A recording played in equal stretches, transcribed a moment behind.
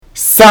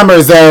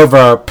Summer's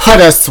over. Put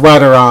a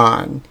sweater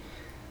on.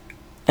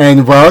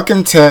 And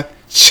welcome to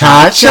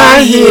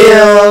Cha-Cha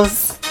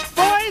Heels.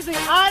 Boys in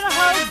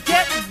Idaho,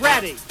 get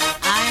ready.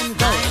 I'm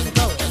going,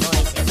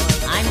 boys.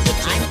 I'm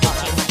pitching for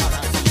a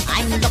fight.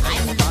 I'm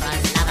looking for a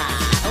lover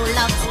who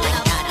loves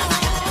like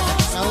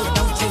dynamite. So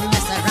don't you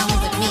mess around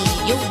with me.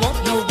 You won't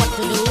know what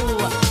to do.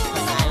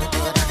 'Cause I'll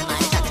put on my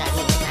cha-cha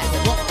heels and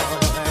walk all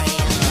over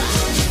you.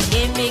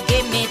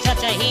 Give me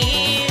cha-cha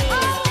heels.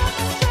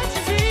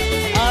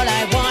 All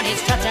I want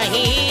is cha-cha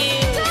heels.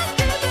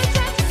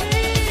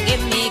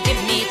 Give me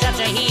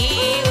cha-cha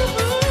heels.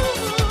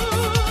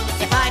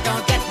 If I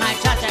don't get my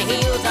cha-cha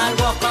heels, I'll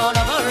walk all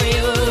over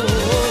you.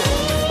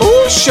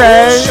 Ooh,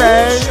 Shay.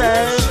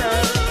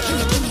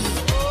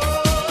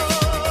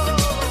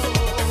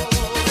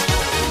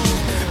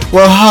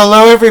 Well,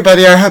 hello,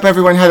 everybody. I hope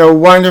everyone had a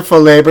wonderful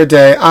Labor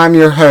Day. I'm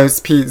your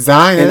host, Pete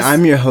Zayas. And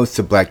I'm your host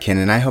of Black Ken,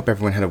 and I hope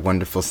everyone had a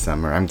wonderful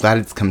summer. I'm glad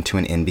it's come to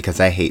an end because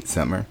I hate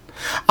summer.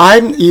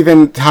 I'm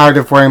even tired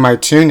of wearing my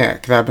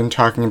tunic that I've been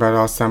talking about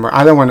all summer.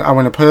 I want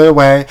to put it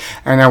away,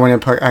 and I want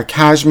to put a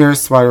cashmere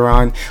sweater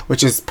on,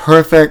 which is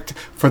perfect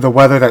for the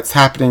weather that's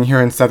happening here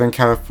in Southern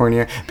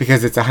California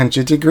because it's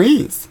 100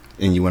 degrees.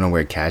 And you want to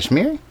wear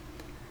cashmere?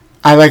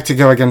 I like to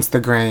go against the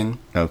grain.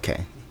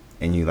 Okay.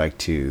 And you like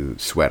to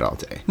sweat all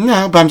day?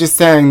 No, but I'm just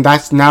saying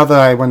that's now that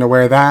I want to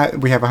wear that,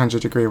 we have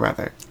 100-degree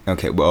weather.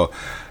 Okay, well,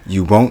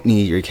 you won't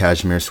need your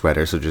cashmere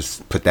sweater, so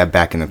just put that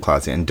back in the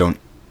closet and don't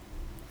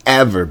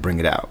ever bring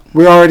it out.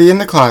 We're already in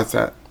the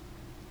closet.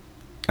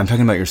 I'm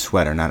talking about your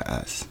sweater, not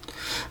us.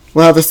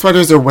 Well, the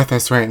sweaters are with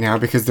us right now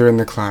because they're in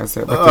the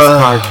closet with this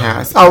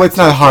podcast. Oh, it's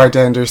not hard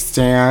to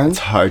understand. It's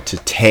hard to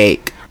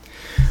take.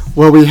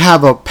 Well, we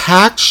have a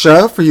packed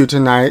show for you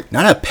tonight.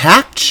 Not a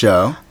packed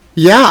show.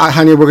 Yeah,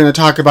 honey, we're going to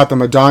talk about the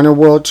Madonna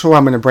World Tour.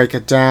 I'm going to break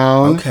it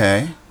down.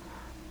 Okay.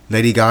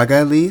 Lady Gaga,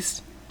 at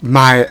least?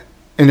 My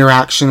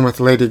interaction with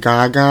Lady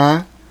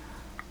Gaga.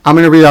 I'm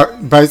going to read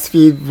out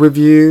BuzzFeed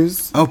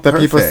reviews that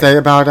people say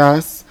about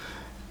us.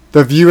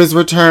 The View has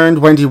returned.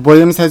 Wendy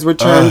Williams has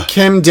returned.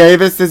 Kim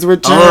Davis has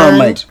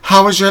returned.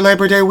 How was your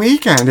Labor Day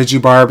weekend? Did you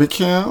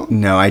barbecue?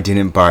 No, I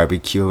didn't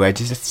barbecue. I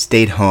just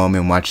stayed home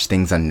and watched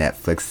things on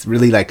Netflix.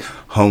 Really like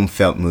home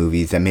felt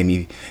movies that made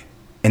me...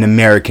 And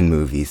American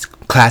movies.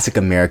 Classic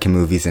American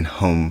movies and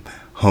home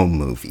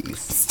movies.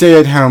 Stay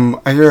at home.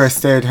 You're a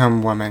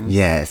stay-at-home woman.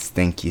 Yes,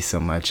 thank you so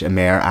much.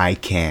 I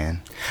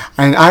can.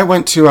 And I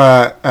went to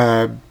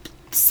a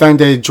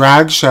Sunday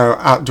drag show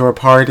outdoor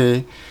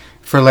party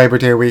for Labor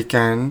Day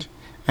weekend,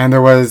 and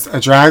there was a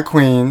drag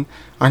queen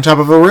on top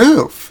of a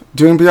roof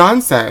doing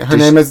Beyonce.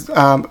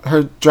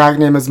 Her drag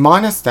name is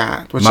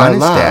Monistat, which I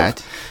love.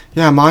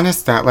 Yeah,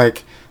 Monistat,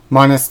 like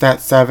Monistat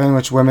 7,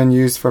 which women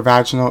use for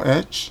vaginal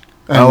itch.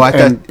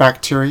 And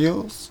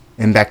bacterials.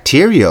 And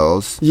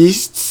bacterials?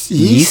 Yeast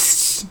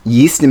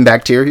and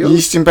bacterials?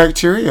 Yeast and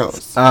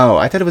bacterials. Oh,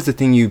 I thought it was the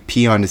thing you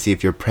pee on to see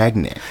if you're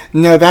pregnant.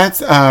 No,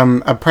 that's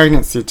a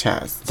pregnancy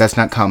test. That's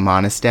not called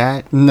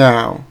Monistat?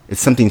 No.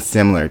 It's something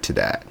similar to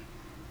that.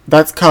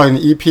 That's called an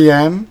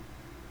EPM,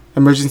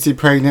 emergency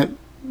pregnant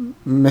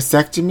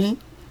mastectomy.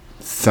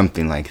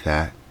 Something like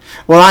that.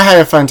 Well, I had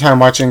a fun time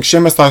watching. She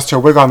almost lost her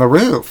wig on the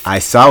roof. I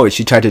saw it.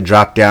 She tried to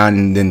drop down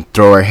and then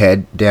throw her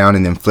head down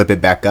and then flip it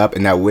back up,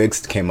 and that wig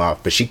came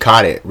off. But she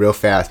caught it real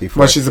fast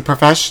before. Well, she's a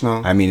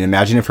professional. I mean,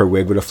 imagine if her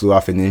wig would have flew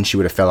off and then she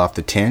would have fell off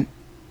the tent.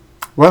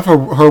 What if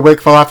her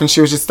wig fell off and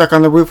she was just stuck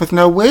on the roof with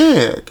no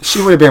wig?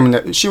 She would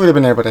have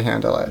been able to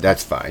handle it.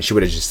 That's fine. She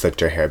would have just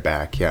slicked her hair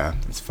back. Yeah,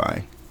 that's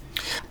fine.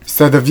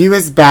 So The View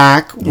is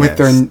back with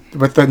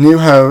the new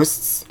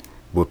hosts.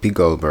 Whoopi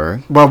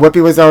Goldberg. Well,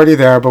 Whoopi was already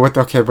there, but with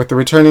the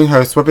returning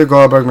hosts, Whoopi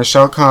Goldberg,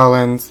 Michelle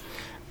Collins,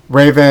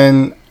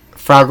 Raven,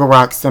 Fraggle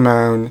Rock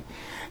Simone,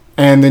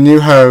 and the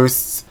new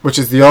hosts, which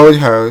is the old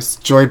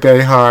host, Joy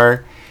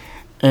Behar,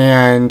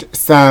 and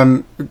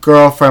some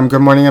girl from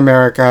Good Morning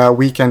America,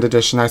 Weekend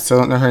Edition. I still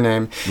don't know her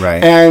name.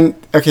 Right. And,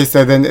 okay,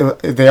 so then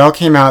they all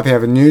came out. They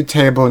have a new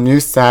table,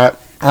 new set.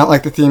 I don't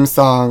like the theme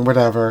song,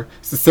 whatever.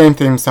 It's the same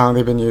theme song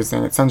they've been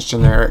using. It sounds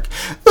generic.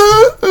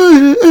 Ooh,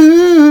 ooh,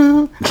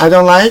 ooh. I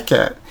don't like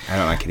it. I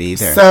don't like it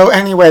either. So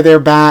anyway, they're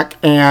back,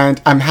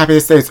 and I'm happy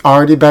to say it's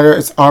already better.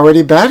 It's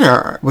already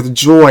better with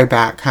Joy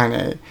back,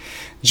 honey.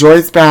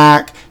 Joy's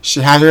back.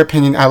 She had her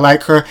opinion. I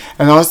like her.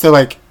 And also,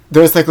 like,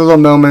 there's, like, little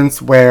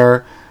moments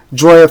where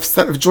Joy,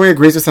 if Joy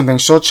agrees with something,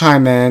 she'll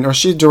chime in, or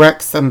she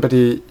directs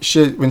somebody.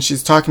 When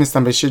she's talking to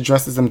somebody, she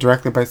addresses them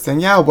directly by saying,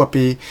 yeah,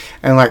 Whoopi,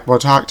 and, like, we'll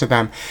talk to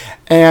them.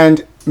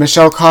 And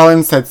Michelle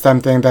Collins said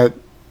something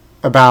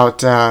about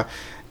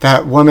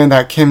that woman,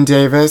 that Kim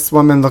Davis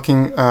woman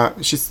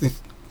she's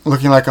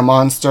looking like a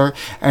monster,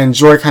 and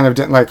Joy kind of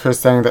didn't like her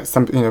saying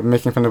that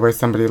making fun of the way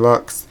somebody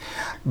looks.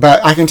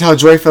 But I can tell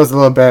Joy might feel a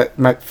little bit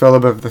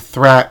of the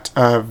threat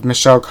of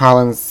Michelle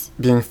Collins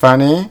being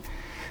funny.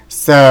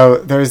 So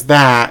there's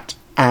that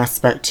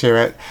aspect to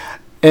it.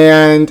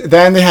 And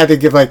then they had to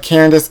give, like,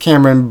 Candace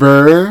Cameron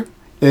Bure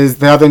is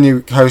the other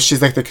new host.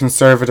 She's like the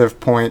conservative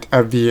point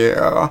of view.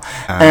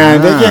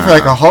 And they gave her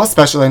like a whole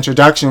special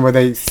introduction where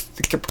they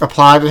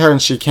applauded her and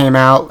she came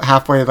out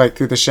halfway like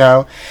through the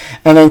show.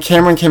 And then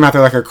Cameron came out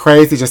there like a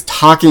crazy, just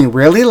talking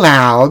really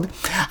loud.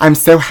 I'm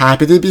so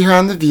happy to be here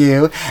on The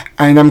View.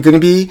 And I'm going to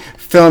be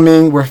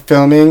we're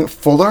filming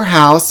Fuller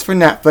House for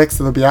Netflix.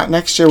 It'll be out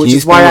next year, which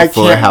is why I can't.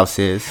 Fuller House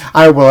is?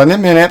 I will in a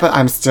minute, but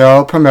I'm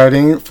still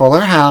promoting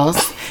Fuller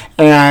House.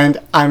 And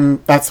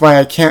that's why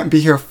I can't be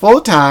here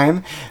full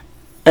time.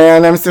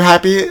 And I'm so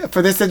happy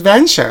for this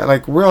adventure,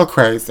 like real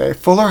crazy.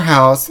 Fuller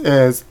House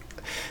is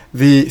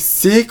the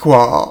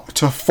sequel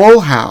to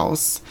Full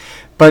House,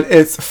 but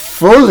it's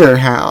Fuller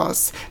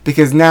House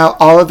because now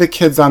all of the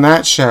kids on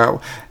that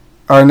show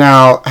are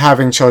now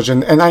having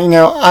children. And I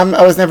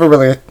was never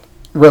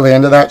really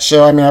into that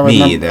show. I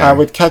mean, I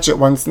would catch it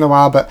once in a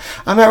while, but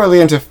I'm not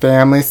really into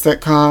family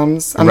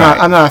sitcoms. I'm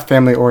not a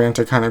family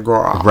oriented kind of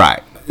girl.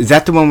 Right. Is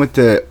that the one with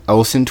the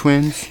Olsen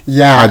twins?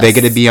 Yeah. Are they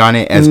going to be on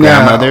it as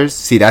grandmothers?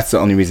 See, that's the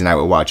only reason I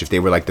would watch if they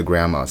were like the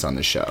grandmas on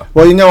the show.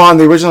 Well, on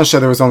the original show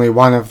there was only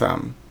one of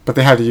them, but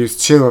they had to use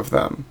two of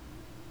them.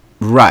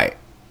 Right.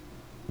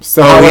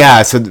 So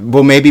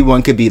well, maybe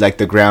one could be like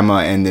the grandma,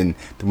 and then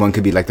the one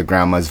could be like the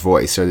grandma's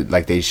voice, or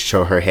like they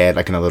show her head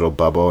like in a little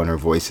bubble, and her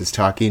voice is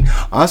talking.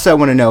 Also, I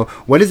want to know,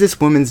 what is this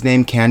woman's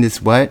name?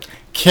 Candace what?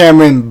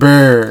 Cameron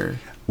Burr.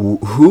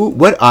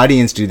 What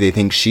audience do they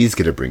think she's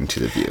gonna bring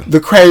to The View? The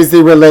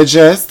crazy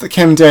religious, the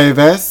Kim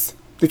Davis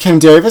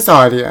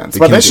audience.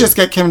 Let's just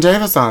get Kim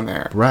Davis on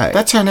there. Right.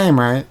 That's her name,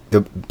 right?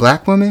 The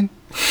black woman?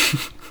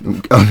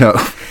 Oh no,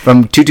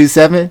 from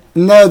 227?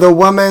 No, the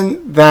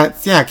woman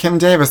Kim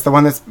Davis, the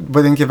one that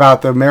wouldn't give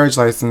out the marriage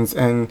license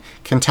in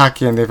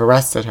Kentucky, and they've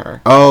arrested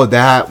her. Oh,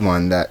 that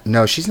one.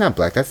 No, she's not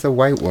black. That's a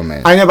white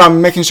woman. I know, but I'm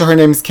making sure her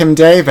name's Kim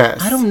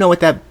Davis. I don't know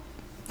what that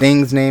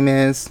thing's name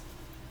is.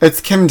 It's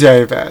Kim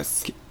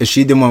Davis. Is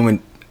she the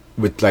one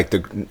with like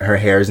her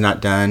hair is not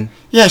done?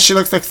 Yeah, she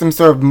looks like some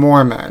sort of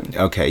Mormon.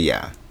 Okay,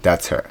 yeah,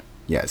 that's her.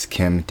 Yes,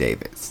 Kim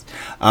Davis.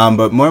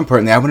 But more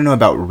importantly, I want to know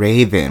about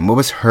Raven. What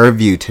was her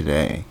view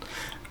today?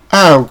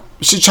 Oh,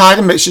 she tried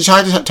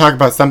to talk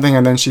about something,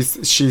 and then she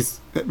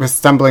was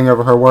stumbling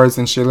over her words,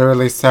 and she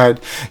literally said,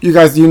 "You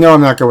guys, I'm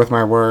not good with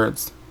my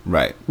words."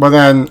 Right. Well,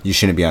 then you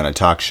shouldn't be on a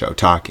talk show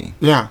talking.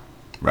 Yeah.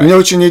 Right. You know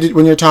what you need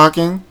when you're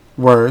talking?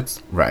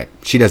 Words. Right.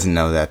 She doesn't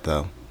know that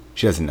though.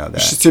 She doesn't know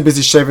that. She's too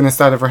busy shaving the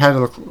side of her head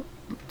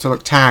to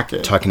look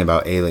tacky. Talking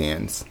about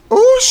aliens.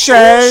 Ooh,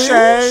 Shay.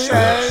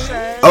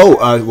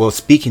 Well,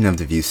 speaking of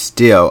The View,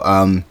 still,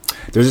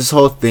 there's this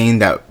whole thing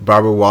that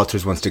Barbara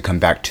Walters wants to come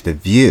back to The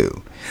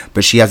View,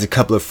 but she has a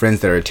couple of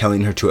friends that are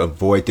telling her to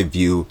avoid The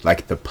View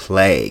like the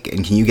plague.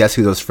 And can you guess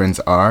who those friends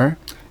are?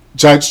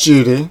 Judge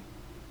Judy.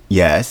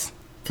 Yes.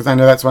 Because I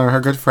know that's one of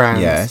her good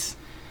friends. Yes.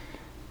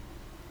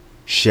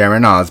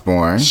 Sharon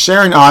Osbourne.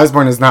 Sharon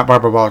Osbourne is not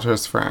Barbara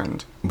Walters'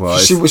 friend. Well,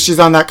 she's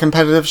on that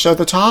competitive show,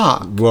 The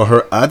Talk. Well,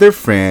 her other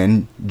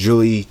friend,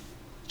 Julie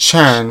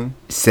Chen,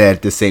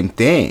 said the same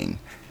thing.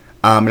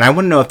 And I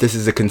want to know if this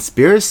is a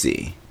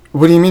conspiracy.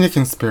 What do you mean a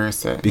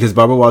conspiracy? Because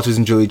Barbara Walters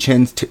and Julie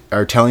Chen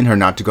are telling her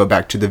not to go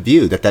back to The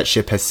View, that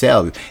ship has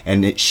sailed,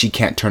 and she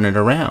can't turn it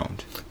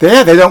around.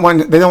 Yeah, they don't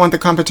want the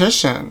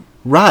competition.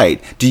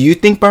 Right. Do you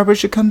think Barbara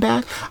should come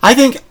back? I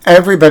think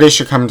everybody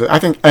should I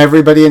think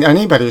everybody and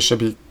anybody should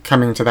be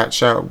coming to that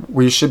show.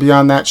 We should be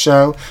on that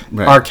show.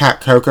 Right. Our cat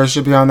Coco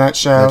should be on that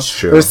show. That's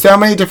true. There's so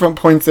many different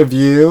points of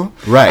view.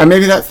 Right. And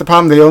maybe that's the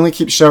problem. They only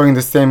keep showing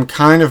the same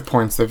kind of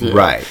points of view.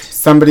 Right.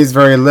 Somebody's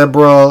very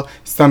liberal.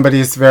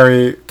 Somebody's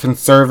very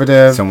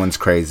conservative. Someone's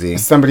crazy.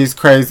 Somebody's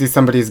crazy.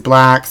 Somebody's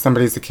black.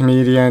 Somebody's a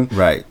comedian.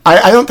 Right.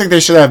 I don't think they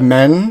should have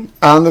men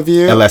on The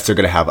View. Unless they're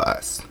going to have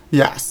us.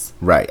 Yes.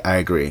 Right. I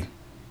agree.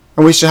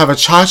 And we should have a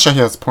Cha-Cha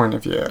Hills point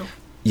of view.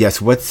 Yes.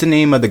 What's the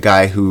name of the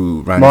guy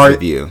who runs The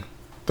View?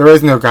 There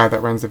is no guy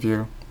that runs The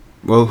View.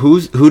 Well, who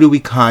do we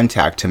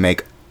contact to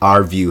make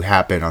our view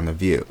happen on The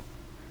View?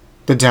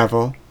 The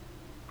devil.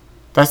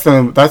 That's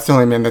the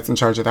only man that's in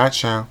charge of that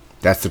show.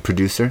 That's the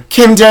producer?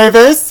 Kim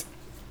Davis.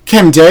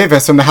 Kim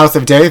Davis from the House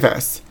of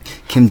Davis.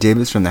 Kim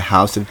Davis from the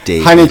House of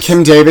Davis. Honey,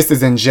 Kim Davis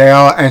is in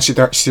jail, and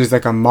she's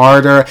like a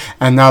martyr,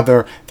 and now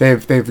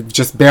they've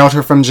just bailed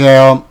her from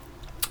jail.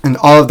 And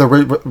all of the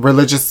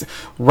religious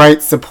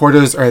rights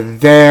supporters are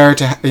there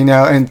to, in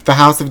the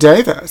House of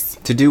Davis.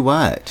 To do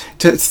what?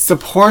 To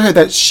support her.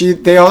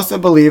 They also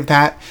believe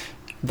that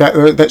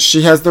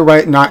she has the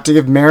right not to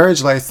give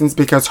marriage license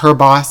because her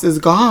boss is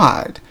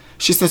God.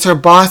 She says her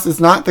boss is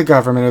not the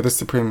government or the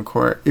Supreme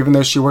Court, even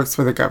though she works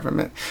for the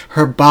government.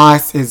 Her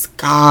boss is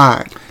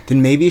God.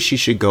 Then maybe she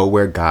should go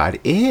where God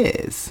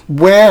is.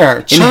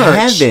 Where? Church. In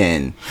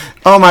heaven.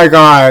 Oh my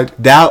God.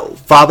 Thou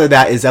Father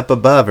that is up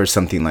above or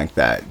something like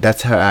that.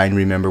 That's how I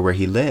remember where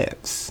he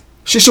lives.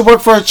 She should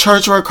work for a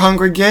church or a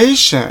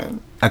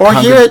congregation.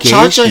 Here at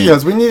Cha-Cha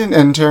Hills. We need an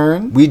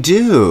intern. We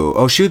do.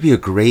 Oh, she would be a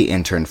great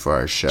intern for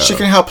our show. She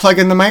can help plug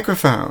in the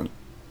microphone.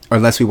 Or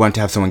unless we want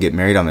to have someone get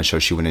married on the show,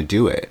 she wouldn't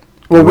do it.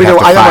 Well, we we would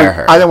don't. have to fire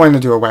I her. don't want to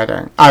do a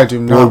wedding. I do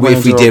not. Well, want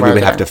if to we do did, a we would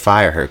wedding. have to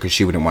fire her because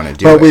she wouldn't want to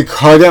do But it. we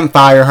couldn't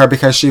fire her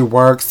because she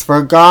works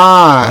for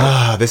God.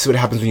 Ah, this is what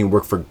happens when you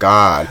work for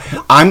God.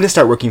 I'm going to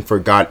start working for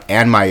God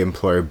and my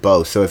employer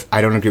both. So if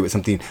I don't agree with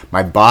something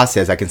my boss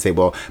says, I can say,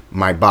 well,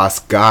 my boss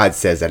God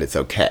says that it's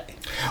okay.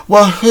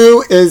 Well,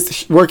 who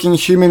is working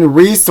human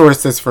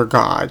resources for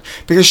God?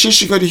 Because she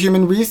should go to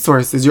human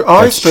resources. You're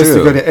always That's supposed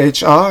true. to go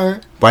to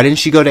HR. Why didn't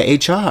she go to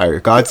HR?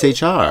 God's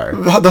HR.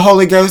 The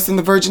Holy Ghost and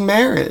the Virgin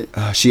Mary.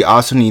 She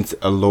also needs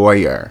a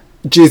lawyer.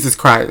 Jesus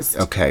Christ.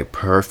 Okay,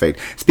 perfect.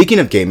 Speaking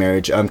of gay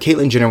marriage,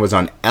 Caitlyn Jenner was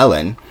on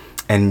Ellen,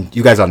 and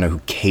you guys all know who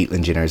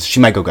Caitlyn Jenner is. She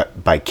might go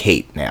by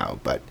Kate now,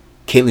 but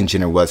Caitlyn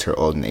Jenner was her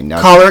old name.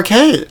 Now Call her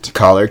Kate.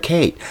 Call her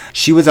Kate.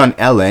 She was on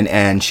Ellen,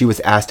 and she was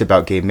asked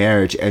about gay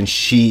marriage, and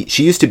she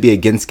used to be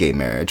against gay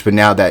marriage, but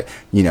now that,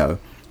 you know,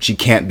 she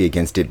can't be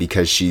against it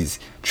because she's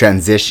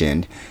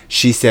transitioned,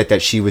 she said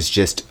that she was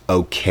just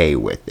okay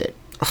with it.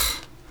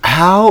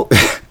 How...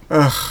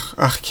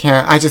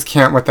 I just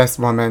can't with this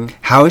woman.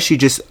 How is she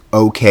just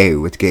okay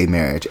with gay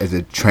marriage as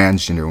a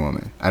transgender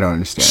woman? I don't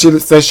understand. She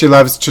says she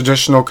loves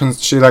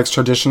she likes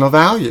traditional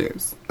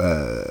values.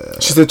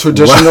 She's a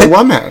traditional what?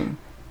 woman.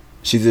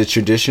 She's a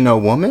traditional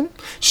woman?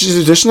 She's a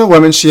traditional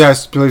woman. She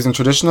believes in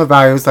traditional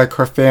values like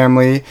her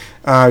family,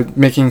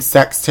 making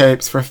sex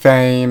tapes for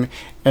fame,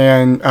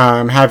 and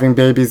having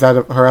babies out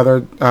of her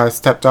other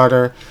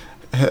stepdaughter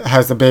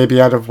has a baby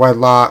out of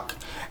wedlock.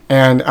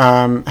 And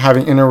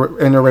having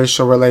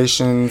interracial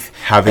relations.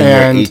 Having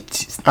and, your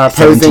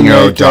posing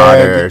 17-year-old naked.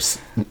 daughter's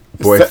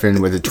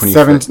boyfriend with a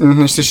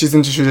 24. So she's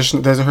into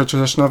traditional. Those are her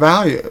traditional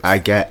values. I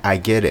get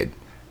it.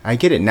 I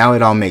get it. Now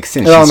it all makes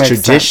sense. It all She's makes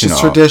sense. traditional.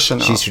 She's traditional.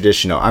 She's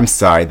traditional. I'm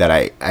sorry that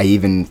I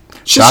even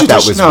She's thought that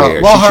was traditional.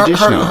 weird. Well, She's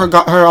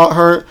traditional.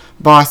 her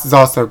boss is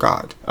also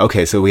God.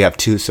 Okay, so we have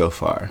two so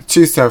far.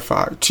 Two so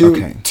far. Two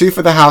Okay. two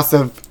for the House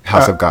of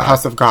God.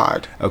 House of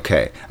God.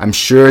 Okay. I'm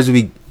sure as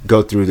we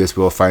go through this,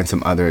 we'll find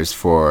some others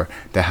for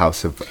the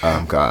House of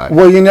God.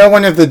 Well, you know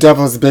one of the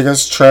devil's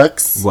biggest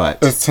tricks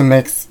What? is to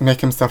make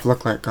himself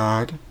look like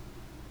God.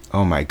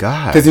 Oh my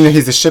God. Because you know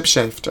he's a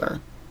shapeshifter.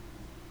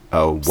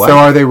 Oh, what? So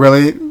are they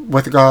really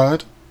with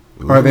God?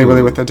 Or are they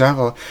really Ooh. with the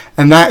devil?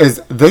 And that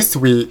is this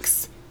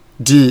week's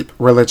Deep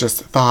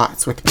Religious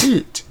Thoughts with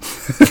Pete.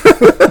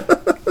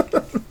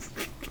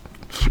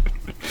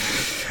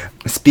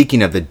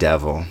 Speaking of the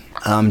devil,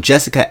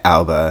 Jessica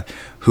Alba,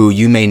 who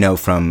you may know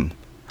from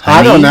Honey.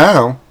 I don't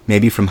know.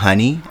 Maybe from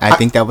Honey. I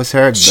think that was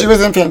her. She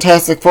was in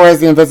Fantastic Four as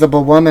the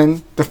Invisible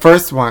Woman. The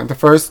first one. The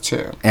first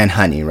two. And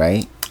Honey,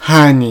 right?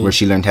 Honey. Where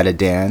she learned how to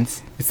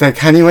dance. It's like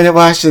honey when it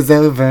washes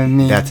over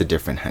me. That's a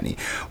different Honey.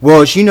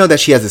 Well, you know that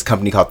she has this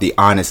company called The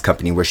Honest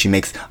Company where she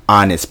makes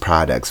honest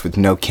products with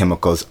no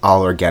chemicals,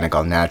 all organic,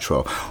 all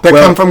natural. that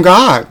come from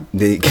God.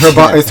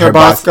 Is her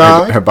boss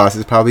God? Her boss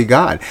is probably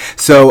God.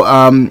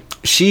 So,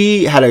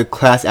 she had a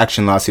class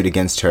action lawsuit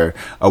against her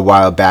a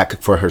while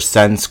back for her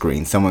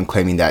sunscreen. Someone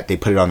claiming that they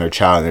put it on their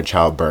child and their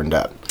child burned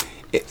up.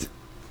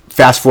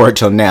 Fast forward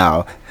till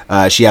now.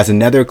 She has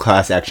another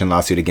class action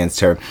lawsuit against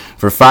her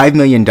for $5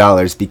 million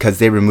because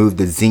they removed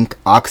the zinc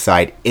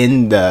oxide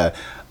in the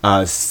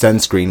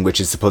sunscreen, which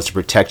is supposed to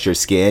protect your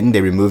skin.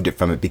 They removed it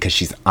from it because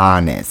she's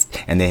honest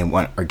and they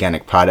want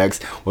organic products.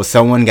 Well,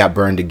 someone got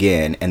burned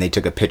again and they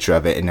took a picture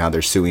of it and now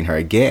they're suing her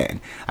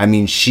again. I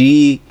mean,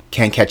 she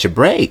can't catch a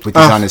break with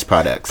these honest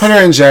products. Put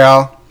her in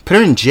jail. Put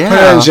her in jail. Put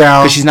her in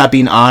jail. Because she's not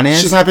being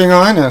honest. She's not being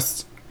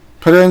honest.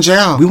 Put her in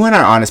jail. We want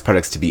our honest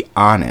products to be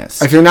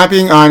honest. If you're not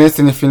being honest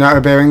and if you're not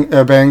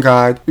obeying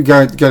God,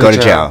 go to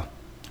jail.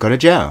 Go to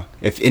jail.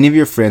 If any of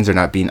your friends are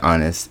not being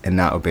honest and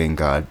not obeying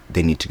God,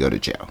 they need to go to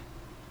jail.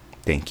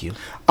 Thank you.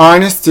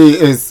 Honesty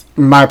is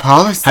my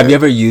policy. Have you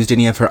ever used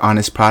any of her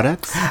honest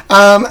products?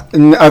 Are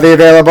they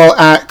available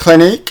at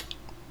Clinique?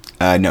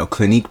 No,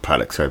 Clinique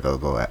products are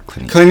available at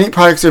Clinique. Clinique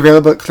products are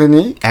available at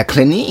Clinique? At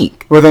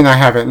Clinique. Well, then I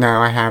haven't.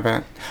 No, I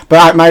haven't.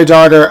 But my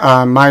daughter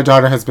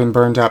has been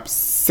burned up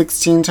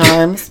 16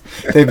 times.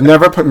 They've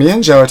never put me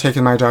in jail or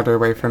taken my daughter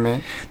away from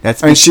me.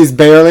 And she's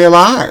barely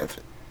alive.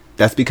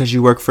 That's because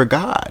you work for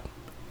God.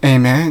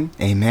 Amen.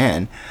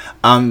 Amen.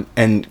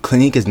 And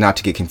Clinique is not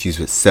to get confused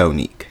with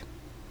Sonique.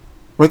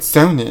 What's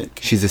Sonique?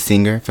 She's a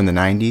singer from the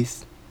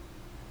 90s.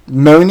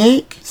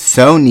 Monique?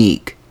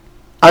 Sonique.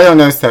 I don't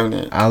know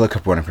Sonique. I'll look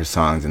up one of her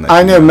songs and let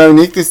I you know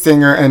Monique the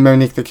singer and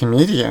Monique the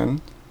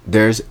comedian.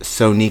 There's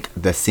Sonique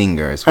the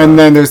singer as well. And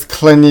then there's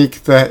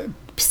Clinique the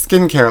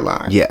skincare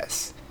line.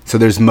 Yes. So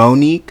there's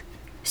Monique,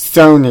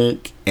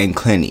 Sonique, and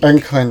Clinique.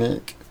 and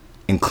Clinique.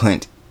 And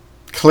Clint.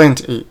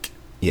 Clint-eek.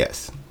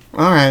 Yes.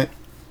 All right.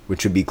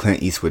 Which would be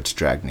Clint Eastwood's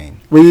drag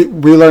name. We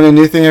learn a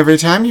new thing every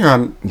time here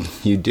on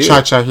You do.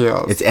 Cha-Cha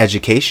Heels. It's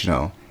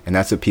educational, and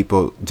that's what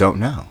people don't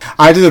know.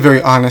 I did a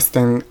very honest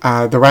thing.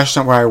 The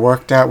restaurant where I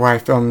worked at, where I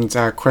filmed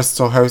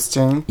Crystal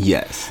hosting,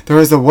 Yes. there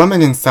was a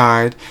woman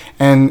inside,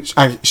 and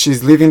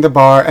she's leaving the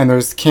bar, and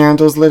there's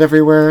candles lit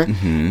everywhere,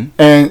 and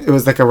it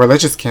was like a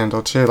religious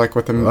candle too, like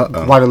with the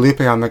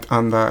Guadalupe on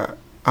the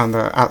on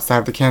the outside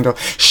of the candle.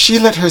 She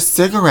lit her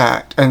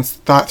cigarette and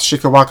thought she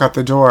could walk out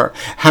the door.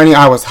 Honey,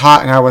 I was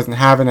hot and I wasn't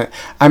having it.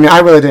 I mean, I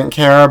really didn't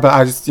care, but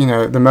I just,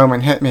 the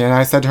moment hit me, and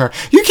I said to her,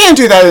 "You can't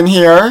do that in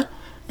here."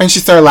 And she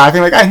started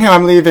laughing, like, "I know,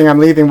 I'm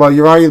leaving. Well,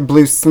 you already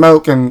blew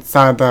smoke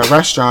inside the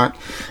restaurant.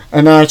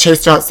 And then I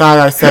chased her outside.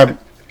 I said,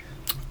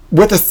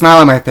 with a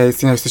smile on my face,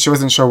 so she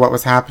wasn't sure what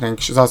was happening.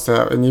 She was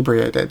also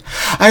inebriated.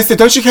 I said,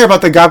 "Don't you care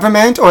about the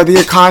government or the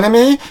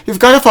economy? You've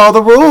got to follow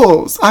the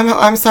rules."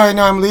 I'm sorry,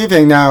 no, I'm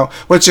leaving now.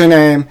 What's your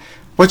name?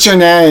 What's your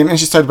name? And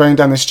she started running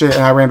down the street,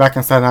 and I ran back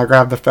inside, and I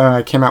grabbed the phone.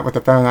 I came out with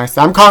the phone, and I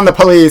said, "I'm calling the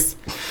police."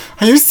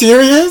 "Are you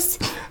serious?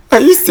 Are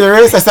you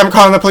serious?" I said, "I'm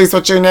calling the police.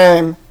 What's your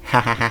name?"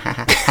 Ha ha ha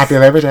ha. Happy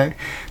Labor Day.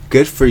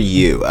 Good for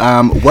you.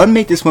 What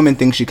made this woman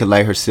think she could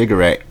light her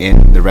cigarette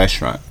in the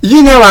restaurant?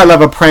 I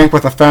love a prank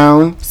with a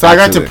phone, so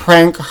Absolutely.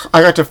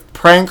 I got to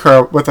prank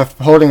her with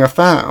holding a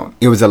phone.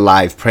 It was a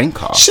live prank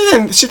call. She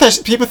thought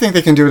people think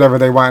they can do whatever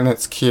they want, and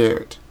it's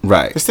cute.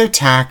 Right. They're so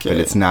tacky. But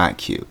it's not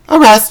cute.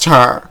 Arrest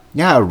her.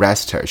 Yeah,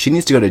 arrest her. She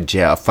needs to go to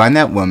jail. Find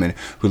that woman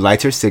who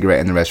lights her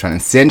cigarette in the restaurant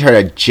and send her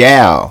to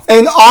jail.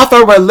 And off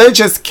a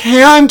religious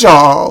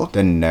candle.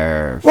 The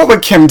nerve. What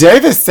would Kim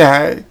Davis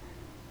say?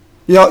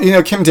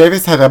 Kim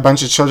Davis had a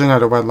bunch of children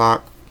out of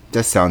wedlock.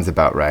 That sounds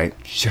about right.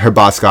 Her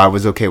boss God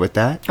was okay with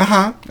that?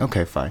 Uh-huh.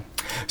 Okay, fine.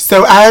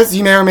 So as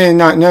you may or may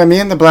not know, me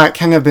and the Black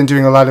Ken have been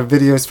doing a lot of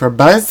videos for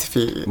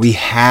BuzzFeed. We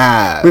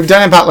have. We've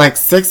done about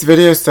 6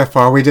 videos so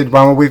far. We did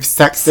one where we've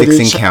sexted 6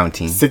 and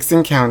counting. 6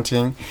 and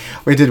counting.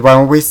 We did one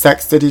where we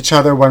sexted each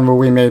other, one where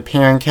we made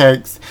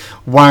pancakes,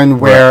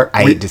 one where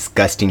I ate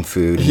disgusting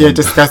food. He ate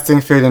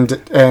disgusting food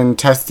and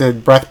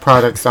tested breath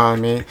products on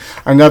me.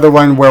 Another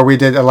one where we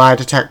did a lie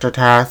detector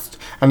test.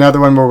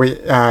 Another one where we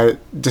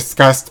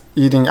discussed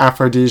eating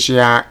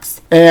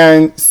aphrodisiacs.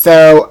 And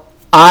so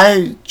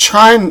I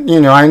try and,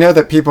 I know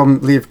that people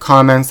leave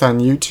comments on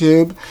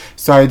YouTube,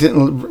 so I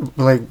didn't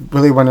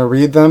really want to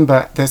read them,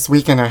 but this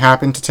weekend I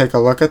happened to take a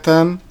look at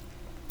them.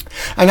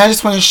 And I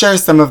just want to share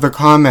some of the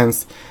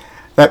comments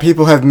that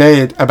people have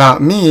made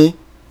about me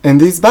in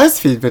these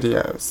BuzzFeed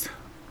videos.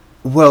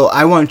 Well,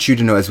 I want you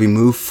to know as we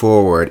move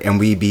forward and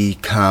we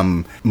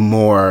become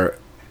more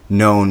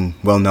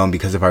well known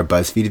because of our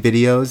BuzzFeed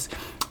videos,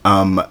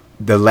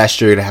 the less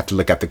you're going to have to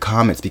look at the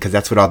comments, because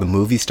that's what all the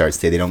movie stars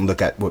say. They don't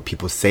look at what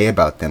people say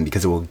about them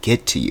because it will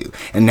get to you.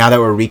 And now that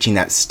we're reaching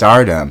that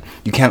stardom,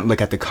 you can't look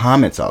at the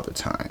comments all the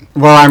time.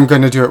 Well, I'm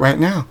going to do it right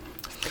now.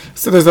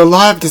 So there's a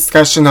lot of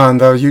discussion on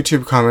the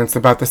YouTube comments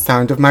about the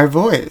sound of my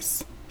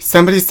voice.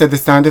 Somebody said the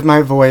sound of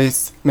my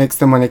voice makes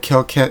them want to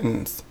kill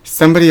kittens.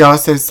 Somebody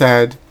also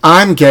said,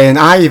 "I'm gay and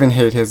I even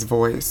hate his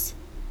voice."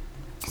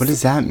 What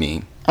does that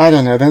mean? I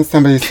don't know. Then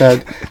somebody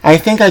said, "I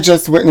think I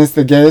just witnessed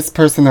the gayest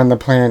person on the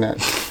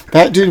planet.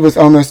 That dude was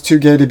almost too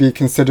gay to be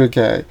considered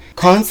gay.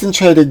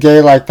 Concentrated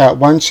gay like that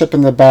one chip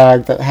in the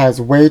bag that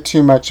has way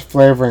too much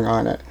flavoring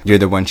on it." You're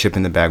the one chip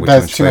in the bag with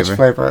That's too much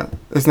flavor?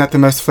 Isn't that the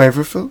most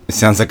flavorful? It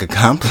sounds like a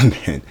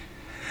compliment.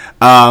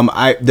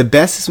 The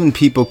best is when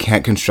people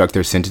can't construct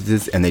their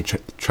sentences and they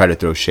try to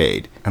throw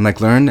shade. I'm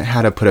like, learn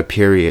how to put a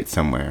period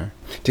somewhere.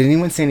 Did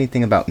anyone say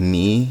anything about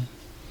me?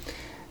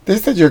 They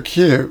said you're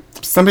cute.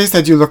 Somebody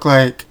said you look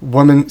like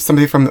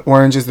somebody from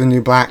Orange is the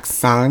New Black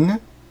son.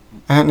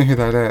 I don't know who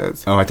that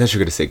is. Oh, I thought you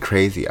were going to say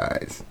Crazy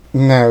Eyes.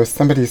 No,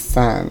 somebody's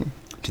son.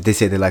 Did they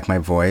say they like my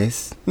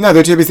voice? No,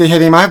 they're too busy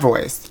hating my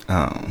voice.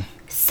 Oh.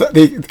 So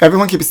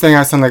everyone keeps saying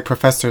I sound like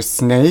Professor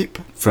Snape.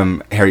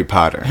 From Harry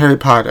Potter. Harry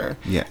Potter.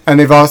 Yeah. And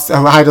they've also,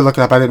 I had to look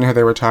it up, I didn't know who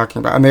they were talking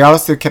about. And they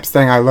also kept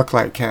saying I look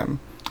like him.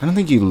 I don't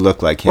think you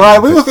look like him.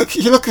 Well,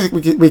 he looked like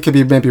we could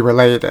be maybe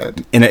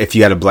related. And if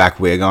you had a black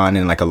wig on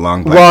and like a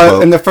long black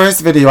coat. In the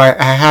first video, I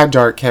had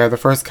dark hair, the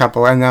first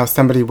couple, and now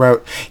somebody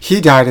wrote, he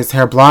dyed his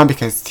hair blonde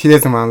because he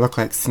doesn't want to look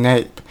like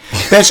Snape.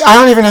 Bitch, I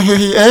don't even know who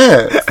he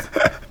is.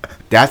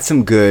 That's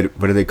some good,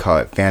 what do they call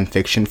it, fan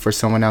fiction for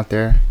someone out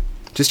there?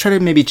 Just try to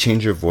maybe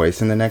change your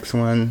voice in the next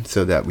one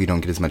so that we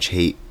don't get as much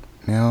hate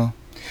mail.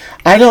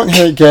 I don't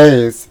hate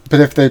gays, but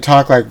if they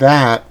talk like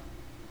that...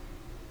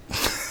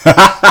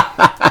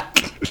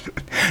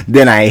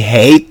 Then I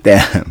hate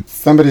them.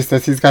 Somebody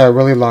says he's got a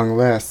really long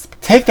lisp.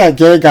 Take that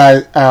gay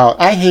guy out.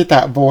 I hate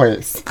that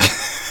voice.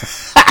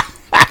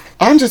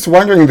 I'm just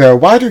wondering though,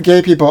 why do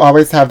gay people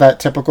always have that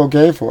typical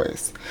gay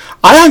voice?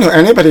 I don't know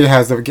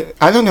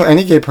I don't know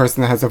any gay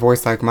person that has a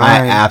voice like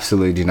mine. I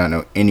absolutely do not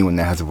know anyone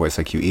that has a voice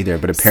like you either,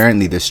 but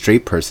apparently the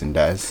straight person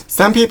does.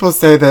 Some people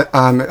say that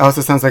it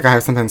also sounds like I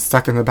have something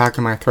stuck in the back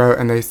of my throat,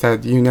 and they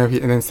said, and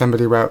then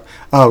somebody wrote,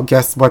 "Oh,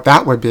 guess what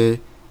that would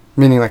be?"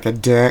 Meaning like a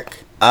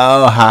dick.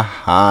 Oh,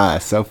 ha,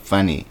 so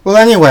funny. Well,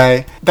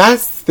 anyway,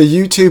 that's the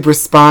YouTube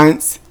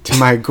response to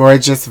my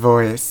gorgeous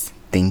voice.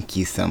 Thank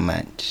you so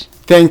much.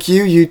 Thank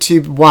you,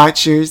 YouTube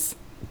watchers.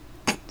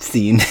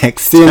 See you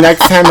next See you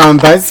next time on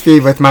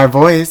BuzzFeed with my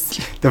voice,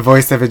 the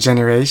voice of a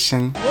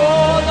generation.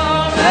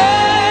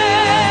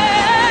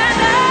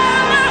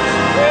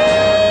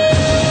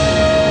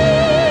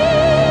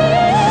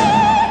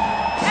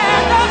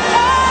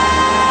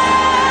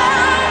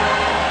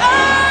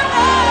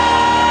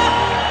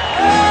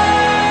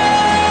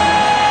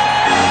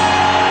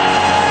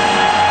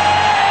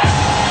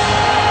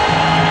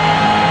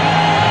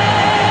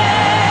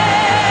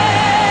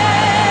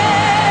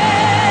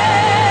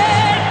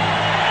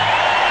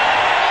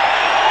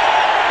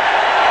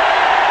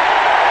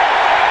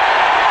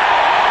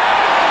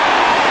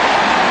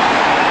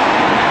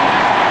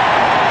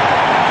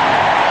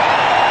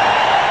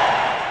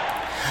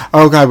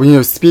 Oh God,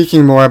 well,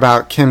 speaking more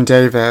about Kim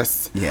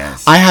Davis.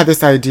 Yes. I had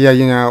this idea,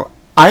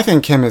 I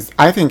think Kim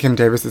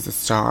Davis is a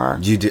star.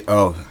 You did?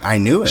 Oh, I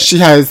knew it. She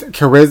has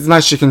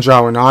charisma. She can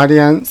draw an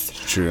audience.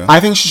 True.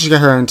 I think she should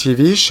get her own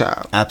TV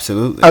show.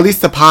 Absolutely. At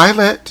least a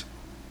pilot.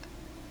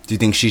 Do you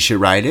think she should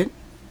write it?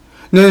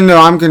 No,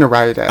 I'm going to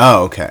write it.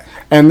 Oh, okay.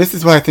 And this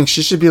is what I think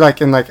she should be like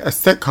in like a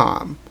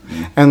sitcom.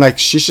 And like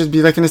she should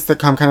be like in a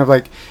sitcom, kind of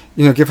like,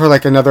 give her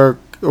like another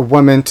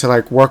woman to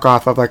like work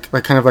off of, like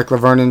kind of like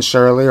Laverne and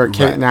Shirley or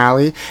Kate and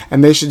Allie.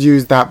 And they should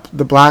use the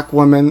black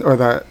woman or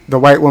the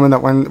white woman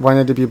that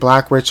wanted to be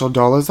black, Rachel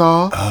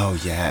Dolezal. Oh,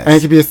 yes. And it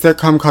could be a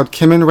sitcom called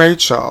Kim and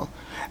Rachel.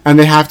 And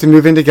they have to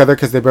move in together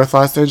because they both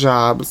lost their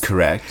jobs.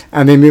 Correct.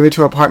 And they move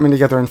into an apartment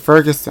together in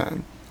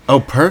Ferguson. Oh,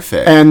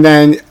 perfect. And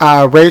then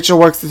Rachel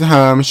works at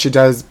home. She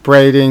does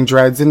braiding,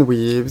 dreads, and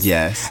weaves.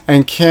 Yes.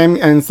 And Kim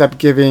ends up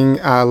giving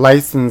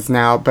license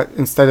now, but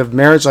instead of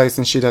marriage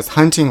license, she does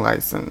hunting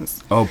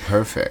license. Oh,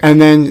 perfect. And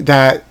then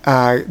that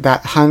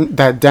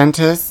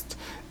dentist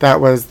that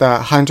was the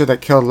hunter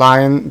that killed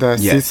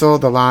Cecil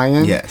the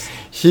lion. Yes.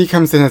 He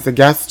comes in as a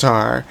guest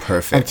star.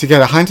 Perfect. And to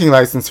get a hunting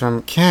license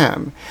from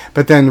Kim.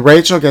 But then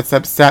Rachel gets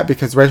upset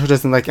because Rachel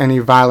doesn't like any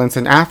violence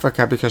in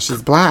Africa because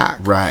she's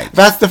black. Right.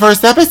 That's the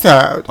first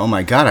episode. Oh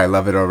my God, I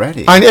love it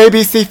already. On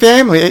ABC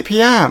Family, 8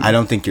 p.m. I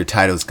don't think your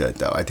title's good,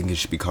 though. I think it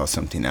should be called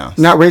something else.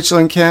 Not Rachel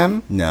and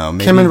Kim? No,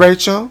 maybe. Kim and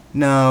Rachel?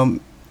 No,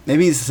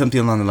 maybe it's something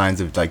along the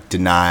lines of like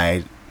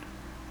denied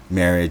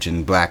marriage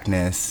and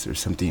blackness or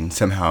something.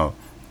 Somehow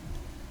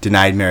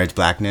denied marriage,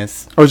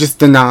 blackness. Or just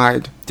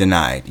denied?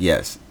 Denied,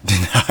 yes.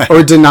 Denied.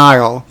 Or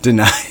denial?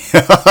 Denied.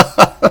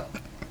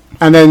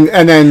 And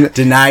then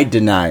Denied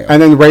denial.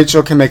 And then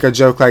Rachel can make a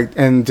joke like,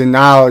 and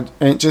denial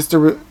ain't just a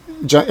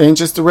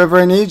river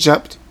in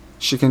Egypt.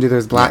 She can do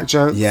those black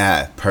jokes.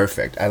 Yeah,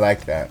 perfect. I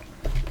like that.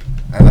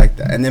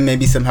 And then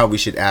maybe somehow we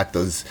should add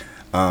those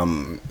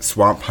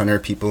swamp hunter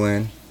people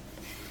in.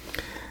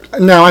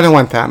 No, I don't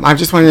want them. I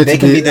just wanted it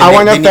to be. I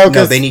want to focus.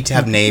 No, they need to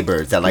have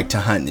neighbors that like to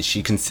hunt. And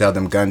she can sell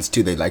them guns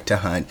too. They like to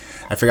hunt.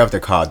 I forgot what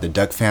they're called. The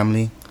Duck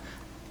Family.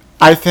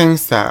 I think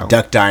so.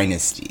 Duck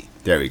Dynasty.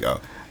 There we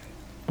go.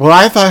 Well,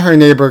 I thought her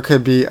neighbor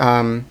could be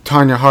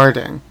Tanya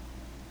Harding.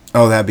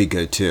 Oh, that'd be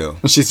good too.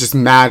 And she's just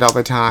mad all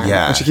the time.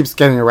 Yeah. And she keeps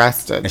getting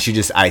arrested. And she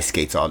just ice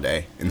skates all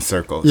day in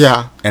circles.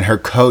 Yeah. And her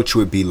coach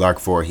would be Lark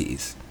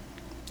Voorhees.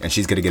 And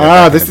she's gonna get.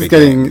 Oh, this is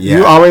getting. Yeah.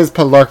 You always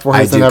put Lark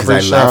Voorhees in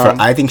every show. I love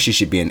her. I think she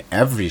should be in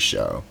every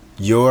show.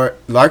 Your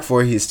Lark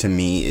Voorhees to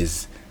me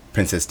is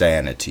Princess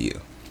Diana to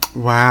you.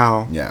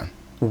 Wow. Yeah.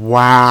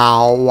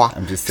 Wow.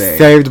 I'm just saying.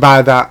 Saved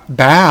by the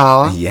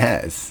Bell.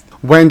 Yes.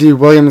 Wendy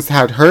Williams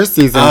had her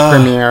season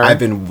premiere. I've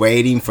been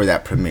waiting for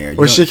that premiere.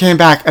 Where she came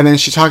back and then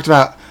she talked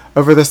about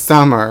over the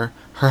summer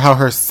how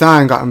her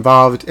son got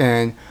involved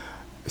in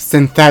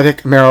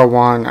synthetic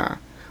marijuana,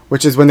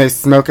 which is when they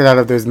smoke it out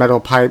of those metal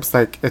pipes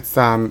like it's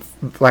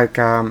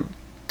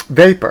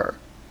vapor.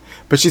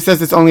 But she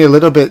says it's only a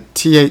little bit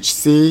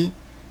THC,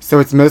 so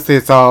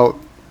it's all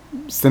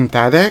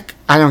synthetic.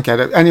 I don't get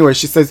it. Anyway,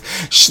 she says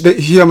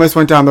he almost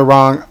went down the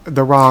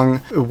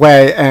wrong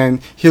way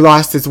and he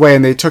lost his way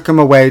and they took him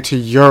away to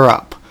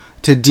Europe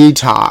to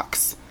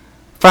detox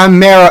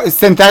from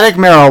synthetic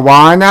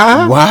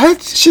marijuana.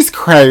 What? She's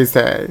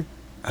crazy.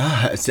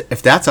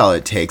 If that's all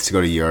it takes to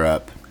go to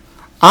Europe.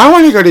 I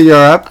want to go to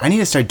Europe. I need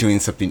to start doing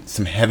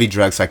some heavy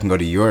drugs so I can go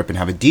to Europe and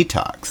have a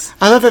detox.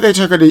 I love that they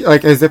took her to,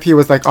 like, as if he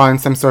was, like, on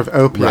some sort of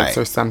opiates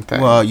or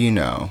something. Well, you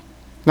know.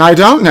 No, I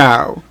don't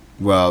know.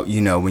 Well, you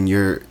know, when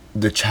you're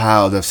the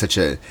child of such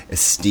a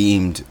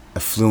esteemed,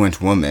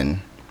 affluent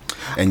woman,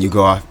 and you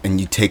go off and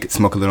you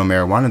smoke a little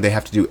marijuana, they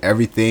have to do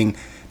everything.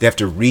 They have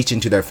to reach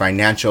into their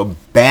financial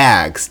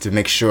bags to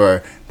make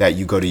sure that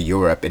you go to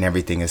Europe and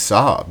everything is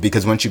solved.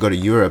 Because once you go to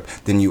Europe,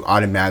 then you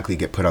automatically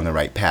get put on the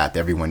right path.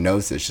 Everyone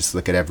knows this. Just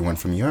look at everyone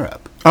from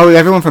Europe. Oh,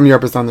 everyone from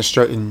Europe is on the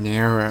straight and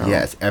narrow.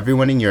 Yes,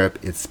 everyone in Europe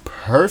is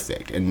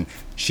perfect. And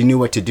she knew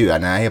what to do,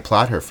 and I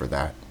applaud her for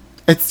that.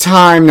 It's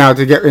time now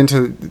to get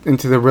into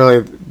the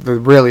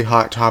really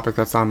hot topic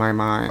that's on my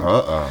mind.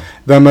 Uh-oh.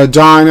 The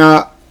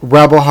Madonna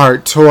Rebel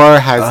Heart Tour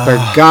has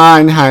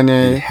begun,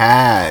 honey. It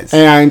has.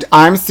 And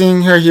I'm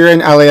seeing her here in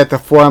LA at the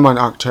Forum on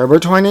October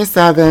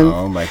 27th.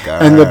 Oh my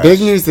god. And the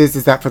big news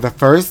is that for the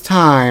first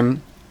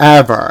time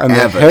ever in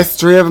the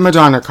history of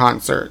Madonna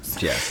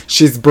concerts, yes,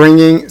 she's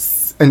bringing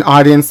an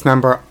audience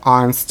member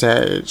on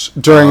stage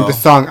during the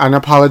song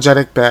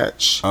Unapologetic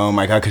Bitch. Oh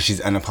my god, because she's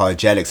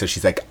unapologetic. So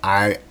she's like,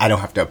 I don't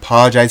have to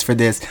apologize for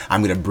this.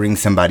 I'm going to bring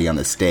somebody on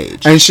the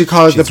stage. And she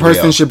calls the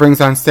person real. she brings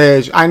on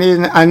stage, I need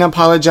an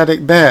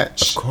unapologetic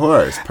bitch. Of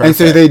course. Perfect. And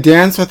so they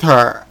dance with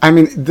her. I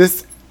mean,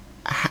 this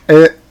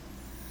being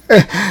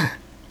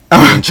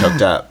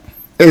choked up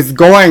is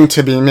going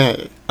to be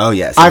me. Oh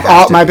yes.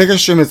 My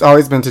biggest dream has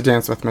always been to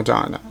dance with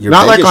Madonna.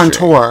 Not like on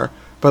tour,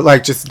 but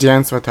like just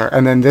dance with her.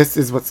 And then this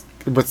is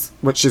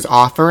what she's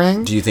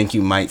offering. Do you think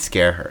you might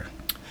scare her?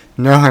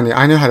 No, honey.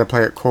 I know how to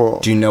play it cool.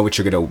 Do you know what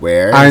you're going to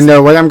wear? I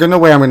know what I'm going to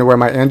wear. I'm going to wear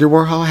my Andy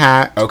Warhol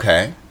hat.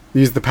 Okay.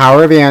 Use the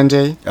power of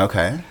Andy.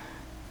 Okay.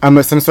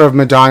 some sort of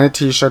Madonna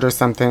T-shirt or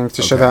something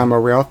to show Okay. that I'm a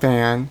real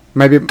fan.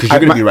 Maybe Because you're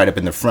going to be right up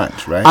in the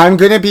front, right? I'm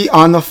going to be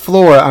on the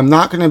floor. I'm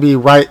not going to be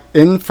right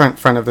in front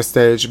of the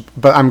stage,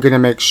 but I'm going to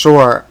make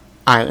sure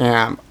I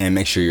am. And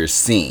make sure you're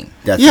seen.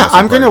 That's the Yeah, most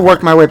I'm going to important work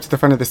part. my way up to the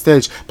front of the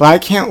stage, but I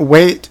can't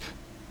wait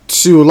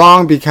too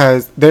long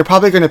because they're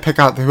probably going to pick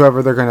out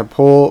whoever they're going to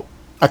pull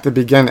at the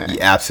beginning.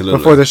 Yeah, absolutely.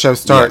 Before the show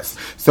starts.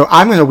 Yes. So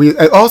I'm going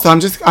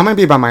to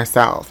be by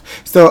myself.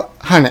 So,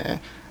 honey,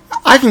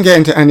 I can get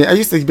into I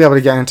used to be able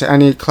to get into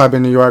any club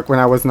in New York when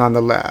I wasn't on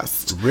the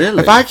list.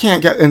 Really? If I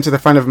can't get into the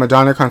front of a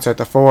Madonna concert at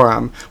the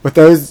Forum with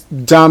those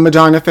dumb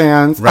Madonna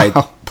fans, Right.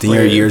 oh, Then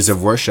your please. years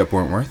of worship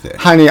weren't worth it.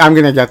 Honey, I'm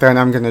going to get there and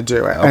I'm going to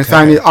do it. And so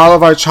I Okay. need all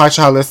of our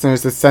Cha-Cha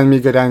listeners to send me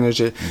good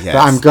energy. Yes. That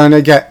I'm going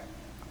to get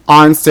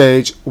on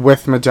stage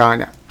with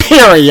Madonna.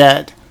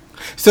 Period.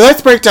 So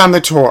let's break down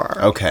the tour.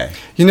 Okay.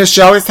 You know,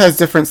 she always has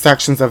different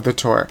sections of the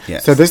tour.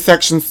 Yes. So this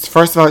section,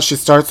 first of all, she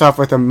starts off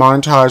with a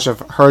montage of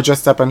her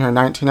dressed up in her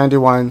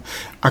 1991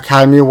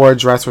 Academy Award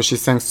dress where she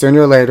sings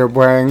Sooner or Later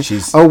wearing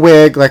She's- a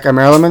wig like a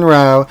Marilyn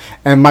Monroe,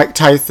 and Mike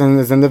Tyson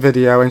is in the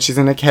video and she's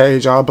in a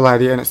cage all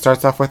bloody, and it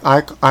starts off with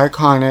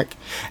Iconic,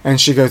 and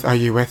she goes, "Are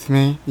you with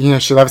me?" You know,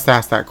 she loves to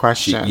ask that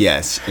question.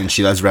 Yes. And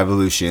she loves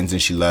revolutions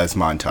and she loves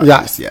montages.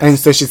 Yes. And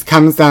so she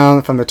comes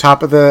down from the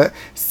top of the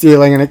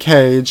ceiling in a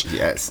cage.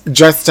 Yes.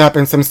 Dressed up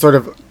in some sort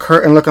of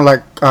curtain looking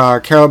like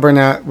Carol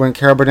Burnett when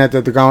Carol Burnett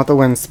did the Gone with the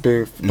Wind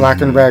spoof, black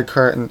and red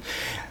curtain.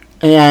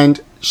 And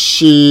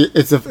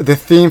the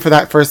theme for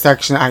that first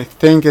section, I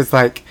think, is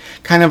like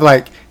kind of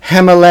like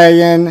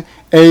Himalayan,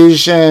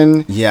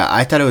 Asian. Yeah,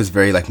 I thought it was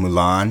very like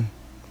Mulan.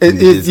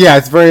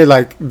 It's very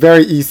like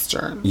very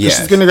Eastern. Yes.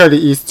 She's going to go to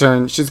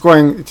Eastern. She's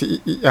going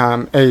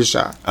to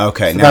Asia.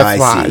 Okay, So now that's I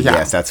why, see. yeah.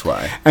 Yes, that's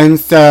why. And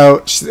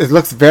so it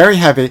looks very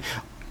heavy.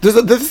 This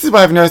is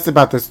what I've noticed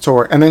about this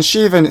tour. And then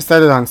she even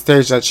said it on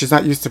stage that she's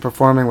not used to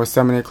performing with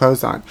so many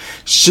clothes on.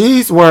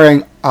 She's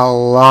wearing a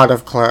lot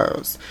of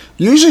clothes.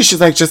 Usually she's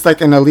just like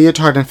in a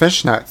leotard and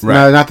fishnets. Right.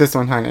 No, not this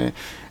one, honey.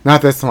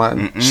 Not this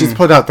one. She's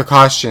pulled out the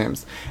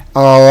costumes. A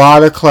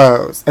lot of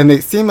clothes. And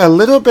they seem a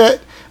little bit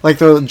like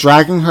they're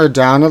dragging her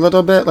down a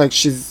little bit. Like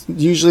she's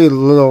usually a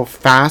little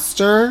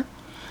faster.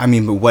 I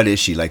mean, but what is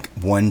she, like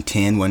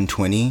 110,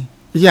 120?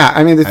 Yeah,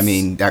 I mean... I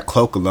mean, that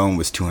cloak alone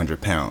was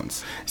 200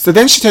 pounds. So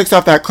then she takes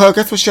off that cloak.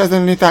 Guess what she has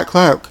underneath that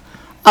cloak?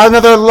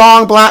 Another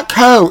long black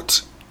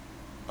coat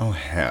Oh,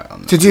 hell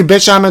no. to do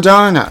Bitch I'm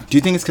Madonna. Do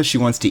you think it's because she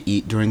wants to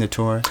eat during the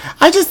tour?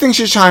 I just think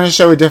she's trying to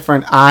show a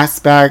different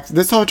aspect.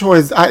 This whole tour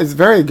is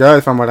very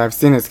good from what I've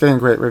seen. It's getting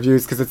great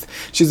reviews because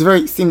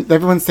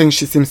everyone's saying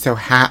she seems so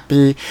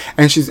happy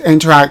and she's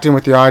interacting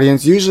with the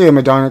audience. Usually a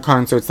Madonna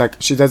concert, it's like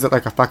she does it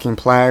like a fucking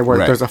play where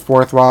Right. there's a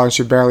fourth wall and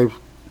she barely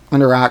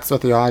interacts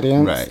with the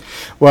audience. Right.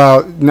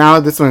 Well, now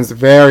this one's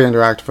very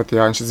interactive with the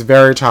audience. She's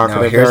very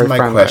talkative, Now, here's very my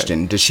friendly.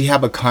 question. Does she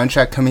have a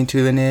contract coming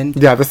to an end?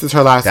 Yeah, this is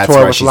her last That's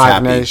tour why with she's Live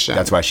happy. Nation.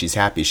 That's why she's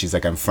happy. She's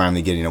like, I'm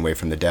finally getting away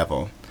from the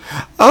devil.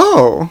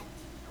 Oh.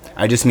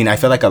 I just mean, I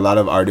feel like a lot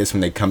of artists, when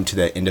they come to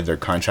the end of their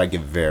contract,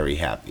 get very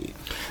happy.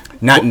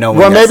 Not knowing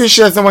Well, that's- maybe she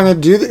doesn't want to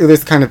do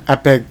this kind of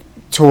epic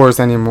tours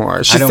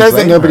anymore. She I don't says that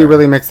blame nobody her.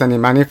 really makes any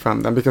money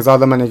from them because all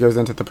the money goes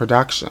into the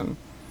production.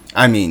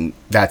 I mean,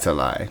 that's a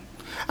lie.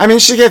 I mean,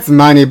 she gets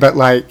money, but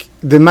like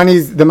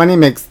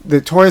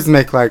the tours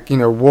make like, you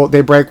know,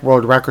 they break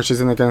world records. She's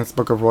in the Guinness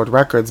Book of World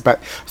Records, but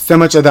so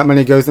much of that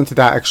money goes into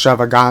that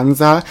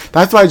extravaganza.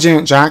 That's why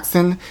Janet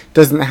Jackson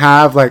doesn't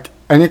have like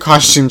any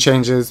costume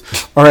changes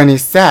or any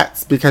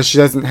sets because she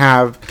doesn't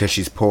have. Because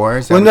she's poor?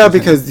 Is that Well, what no, you're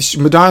saying? because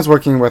Madonna's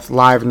working with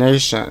Live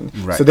Nation,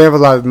 Right. so they have a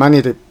lot of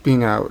money to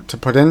to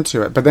put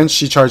into it. But then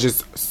she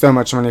charges so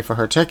much money for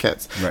her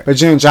tickets. Right. But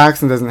Janet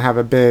Jackson doesn't have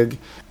a big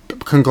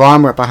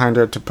conglomerate behind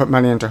her to put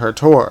money into her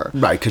tour.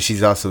 Right, because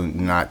she's also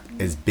not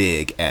as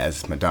big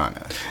as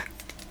Madonna.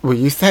 Well,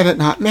 you said it,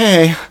 not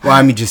me. Well,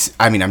 I'm just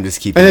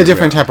keeping In a it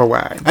different real. type of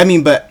way. I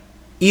mean, but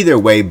either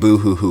way,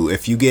 boo-hoo-hoo.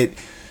 If you get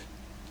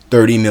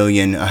 30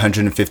 million,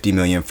 150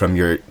 million from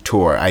your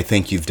tour, I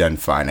think you've done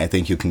fine. I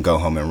think you can go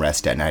home and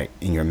rest at night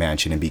in your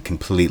mansion and be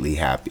completely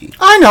happy.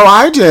 I know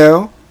I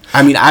do.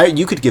 I mean,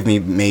 you could give me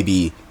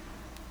maybe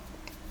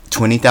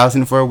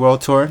 20,000 for a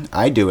world tour.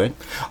 I'd do it.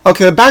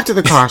 Okay, back to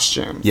the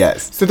costume.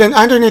 Yes. So then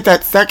underneath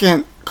that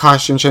second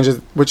costume changes,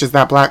 which is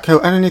that black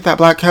coat, underneath that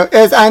black coat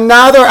is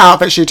another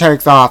outfit she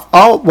takes off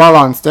all while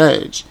on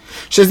stage.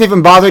 She doesn't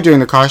even bother doing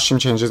the costume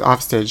changes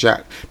off stage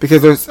yet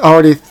because there's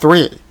already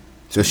 3.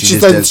 So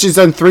she's She's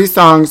done 3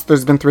 songs.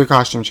 There's been 3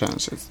 costume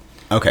changes.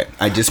 Okay,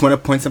 I just want to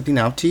point something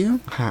out to you.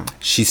 Huh.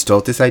 She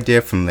stole this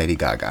idea from Lady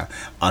Gaga.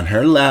 On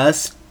her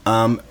last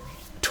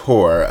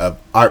tour of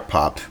Art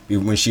Pop,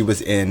 when she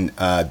was in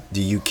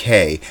the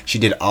UK, she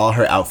did all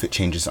her outfit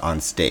changes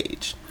on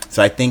stage.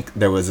 So I think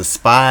there was a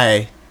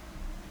spy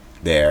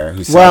there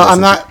who saw Well, this I'm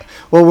and not.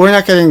 Well, we're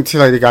not getting to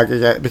Lady Gaga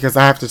yet because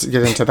I have to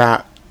get into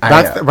that. I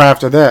That's know. right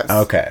after this.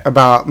 Okay.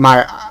 About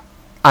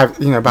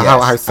about how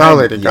I saw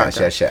Lady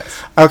Gaga.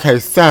 Yes. Okay,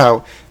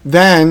 so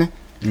then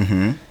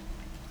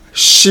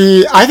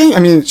She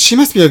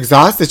must be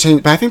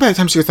exhausted, but I think by the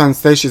time she gets on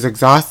stage, she's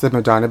exhausted,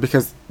 Madonna,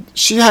 because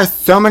she has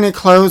so many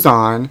clothes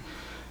on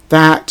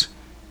that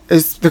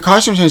the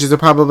costume changes are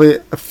probably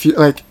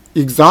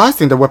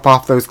exhausting to whip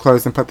off those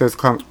clothes and put those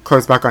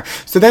clothes back on.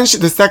 So then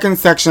the second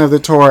section of the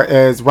tour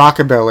is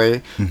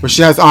Rockabilly, where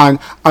she has on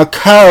a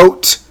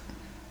coat,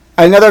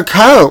 another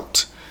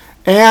coat,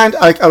 and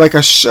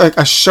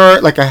a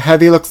shirt, like a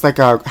heavy, looks like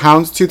a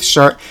houndstooth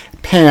shirt,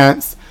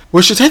 pants.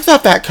 When she takes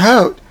off that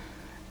coat,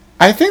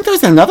 I think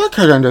there's another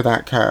coat under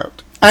that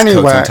coat.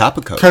 Anyway, coats on top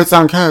of coats. Coats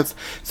on coats.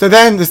 So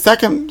then the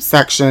second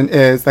section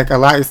is like a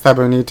La Isla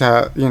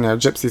Bonita,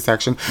 gypsy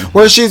section,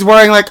 where she's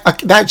wearing like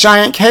that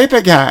giant cape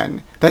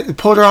again that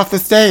pulled her off the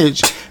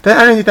stage. Then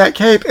underneath that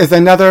cape is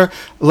another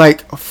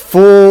like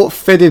full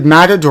fitted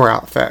matador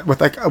outfit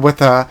with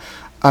a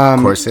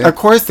corset. A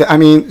corset. I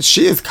mean,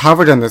 she is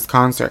covered in this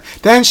concert.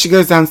 Then she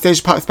goes down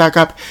stage, pops back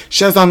up.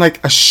 She has on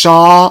like a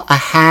shawl, a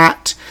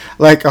hat,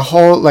 like a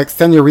whole like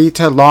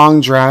senorita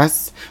long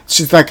dress.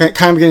 She's like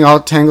kind of getting all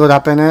tangled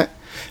up in it.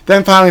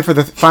 Then finally, for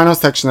the final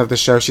section of the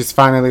show, she's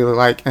finally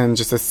like in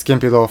just a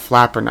skimpy little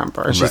flapper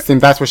number.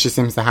 And that's where she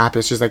seems the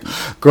happiest. She's like,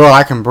 girl,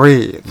 I can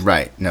breathe.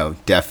 Right. No,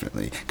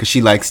 definitely. Because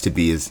she likes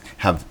to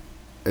have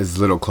as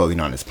little clothing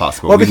on as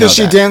possible. Well, because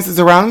she dances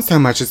around so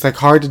much, it's like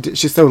hard to do.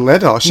 She's so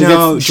little.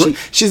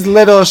 She's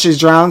little. She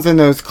drowns in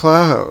those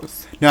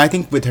clothes. No, I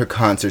think with her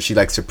concert, she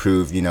likes to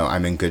prove,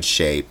 I'm in good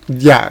shape.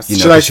 Yes.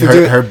 She likes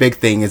her big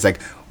thing is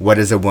like, what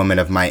does a woman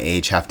of my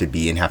age have to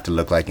be and have to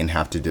look like and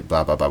have to do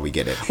blah, blah, blah. We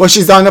get it. Well,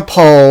 she's on a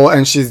pole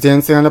and she's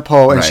dancing on a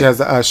pole and she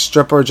has a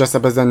stripper dressed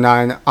up as a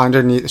nun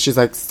underneath. She's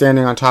like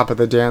standing on top of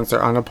the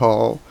dancer on a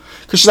pole.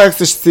 Because she likes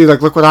to see,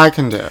 like, look what I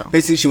can do.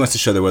 Basically, she wants to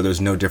show the world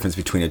there's no difference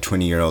between a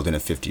 20-year-old and a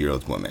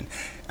 50-year-old woman.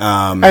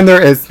 And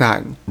there is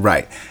none.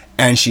 Right.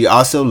 And she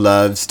also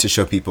loves to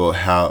show people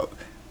how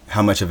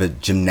much of a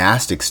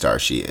gymnastic star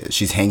she is.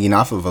 She's hanging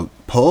off of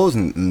poles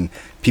and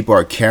people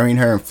are carrying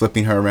her and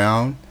flipping her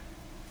around.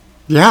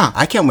 Yeah.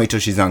 I can't wait till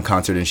she's on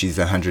concert and she's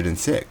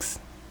 106.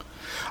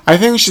 I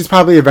think she's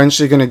probably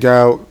eventually going to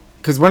go,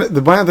 because one of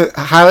the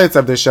highlights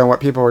of the show,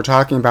 what people were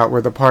talking about,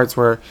 were the parts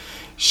where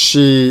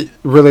she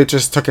really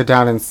just took it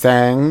down and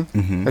sang.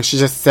 Mm-hmm. Like she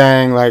just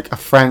sang like a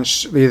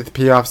French Edith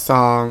Piaf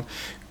song.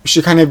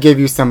 She kind of gave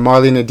you some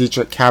Marlene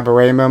Dietrich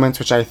cabaret moments,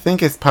 which I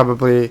think is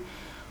probably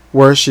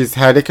where she's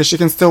headed, because she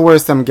can still wear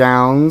some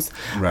gowns,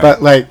 right.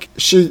 But like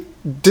she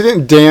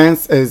didn't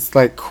dance as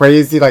like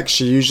crazy like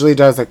she usually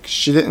does. Like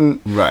she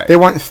didn't. Right. They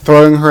weren't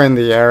throwing her in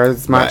the air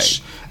as much.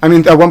 Right. I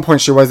mean, at one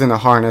point she was in a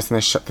harness and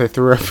they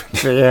threw her in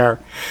the air,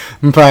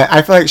 but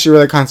I feel like she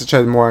really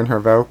concentrated more on her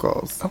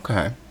vocals.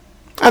 Okay.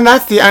 And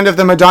that's the end of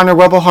the Madonna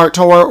Rebel Heart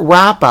Tour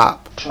wrap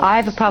up. I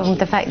have a problem with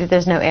the fact that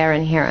there's no air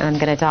in here and I'm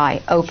going to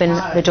die. Open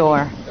the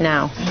door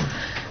now.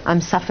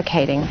 I'm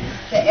suffocating.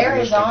 The air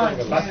is on,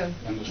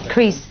 too.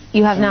 Crease,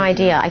 you have no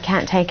idea. I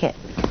can't take it.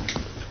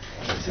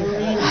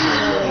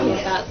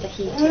 About the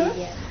heat, too.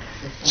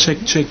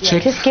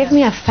 Check. Just give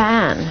me a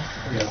fan.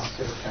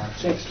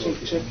 Check.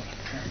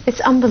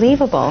 It's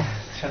unbelievable.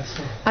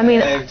 I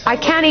mean, I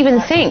can't even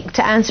think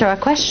to answer a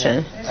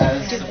question.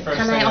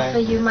 Can I offer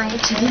you my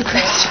interview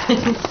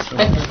question?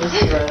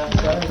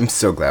 I'm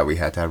so glad we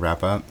had that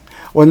wrap up.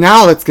 Well,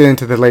 now let's get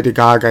into the Lady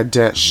Gaga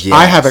dish. Yes.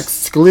 I have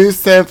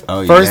exclusive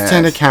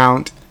first-hand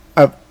account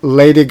of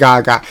Lady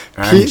Gaga.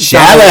 I'm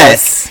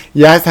jealous.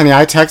 Yes, honey,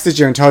 I texted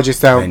you and told you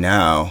so. I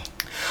know.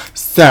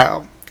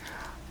 So,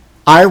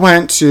 I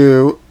went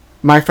to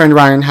my friend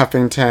Ryan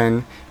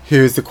Huffington,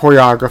 who's the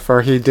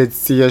choreographer. He did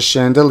Sia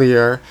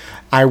Chandelier.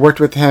 I worked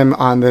with him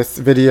on this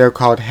video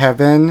called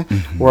Heaven,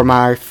 where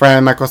my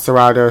friend Michael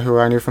Serrato, who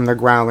I knew from the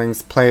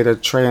Groundlings, played a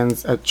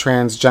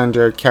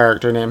transgender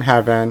character named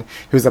Heaven,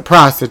 who's a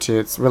prostitute.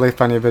 It's a really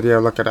funny video.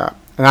 Look it up.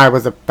 And I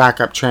was a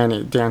backup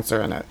tranny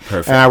dancer in it.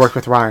 Perfect. And I worked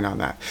with Ryan on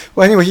that.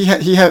 Well, anyway,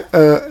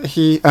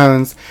 he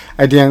owns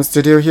a dance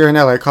studio here in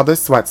LA called the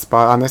Sweat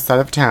Spot on this side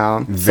of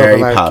town.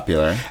 Very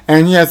popular.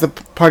 And he has a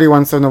party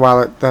once in a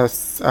while at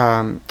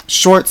the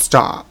Short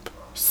Stop.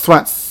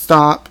 Sweat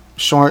Stop.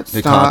 Short Stop.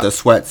 They call it the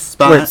Sweat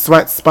Spot? Wait,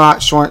 Sweat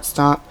Spot, Short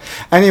Stop.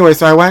 Anyway,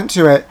 so I went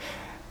to it,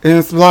 and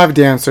there's a lot of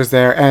dancers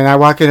there, and I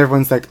walk in,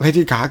 everyone's like,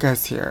 Lady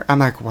Gaga's here. I'm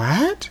like,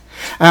 what?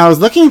 And I was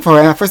looking for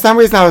her, and for some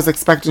reason I was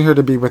expecting her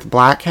to be with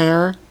black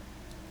hair.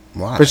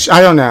 Why? But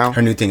I don't know.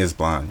 Her new thing is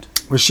blonde.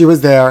 Well, she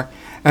was there,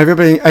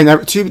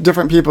 and two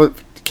different people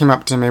came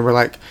up to me and were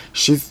like,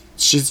 she's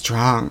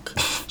drunk.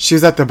 She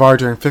was at the bar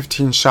doing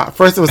 15 shots.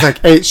 First it was like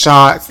 8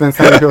 shots, then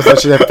some people said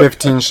she had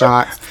 15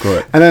 shots.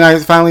 Good. And then I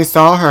finally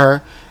saw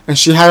her, and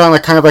she had on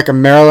like kind of like a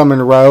Marilyn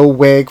Monroe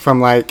wig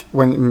from like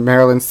when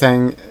Marilyn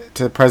sang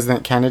to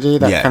President Kennedy,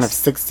 that kind of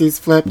 60s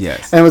flip.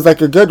 Yes. And it was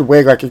like a good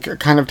wig, like you could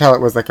kind of tell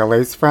it was like a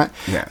lace front.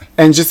 Yeah.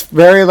 And just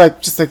very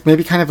like,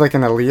 maybe kind of like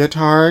in a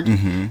leotard.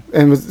 Mm-hmm.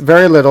 And was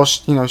very little,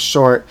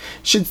 short.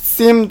 She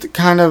seemed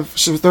kind of,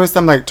 there was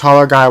some like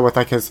taller guy with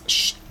like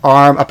his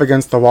arm up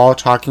against the wall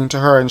talking to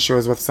her, and she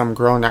was with some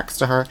girl next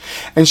to her.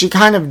 And she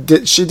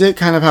did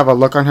kind of have a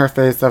look on her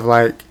face of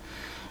like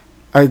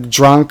a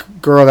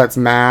drunk girl that's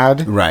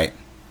mad. Right.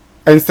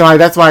 And so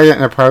that's why I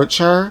didn't approach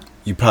her.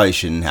 You probably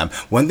shouldn't have.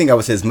 One thing I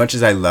would say, as much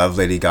as I love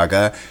Lady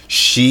Gaga,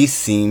 she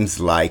seems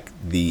like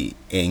the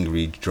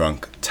angry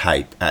drunk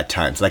type at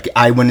times. Like,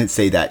 I wouldn't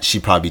say that she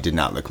probably did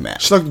not look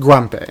mad. She looked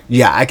grumpy.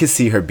 Yeah, I could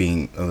see her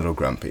being a little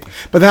grumpy.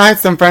 But then I had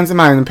some friends of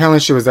mine, and apparently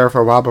she was there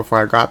for a while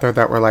before I got there,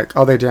 that were like,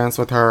 oh, they danced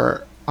with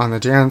her on the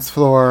dance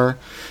floor.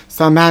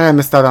 So I'm mad I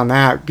missed out on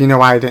that. You know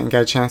why I didn't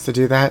get a chance to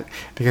do that?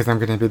 Because I'm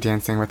going to be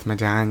dancing with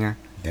Madonna.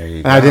 There you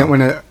And go. I didn't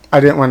want to.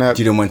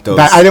 You didn't want those.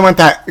 I didn't want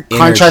that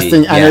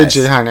contrasting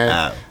energy, yes. honey.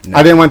 No.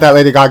 I didn't want that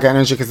Lady Gaga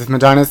energy because if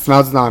Madonna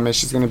smells it on me,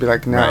 she's going to be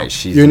like, no,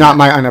 Right, you're not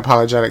my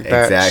unapologetic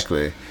bitch.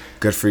 Exactly.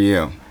 Good for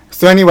you.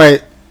 So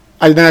anyway,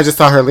 then I just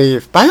saw her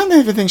leave. But I don't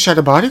even think she had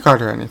a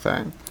bodyguard or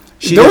anything.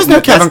 She There was no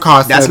doesn't- Kevin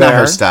Costner That's not there.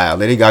 her style.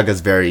 Lady Gaga's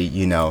very,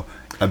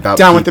 about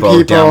Down with the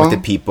people, down people. with the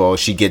people.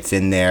 She gets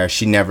in there.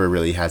 She never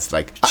really has,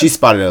 she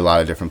spotted a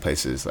lot of different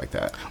places like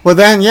that. Well,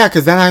 then, yeah,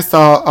 because then I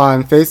saw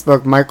on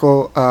Facebook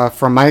Michael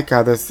from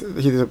Micah,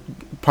 he's a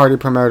party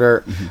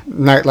promoter,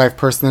 nightlife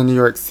person in New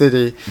York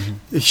City.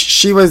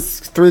 She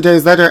was 3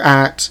 days later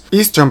at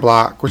Eastern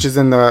Block, which is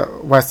in the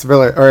West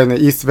Village, or in the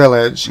East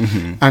Village,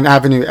 on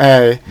Avenue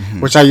A,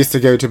 which I used to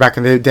go to back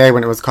in the day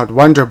when it was called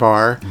Wonder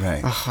Bar.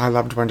 Right. Oh, I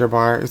loved Wonder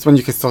Bar. It's when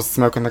you could still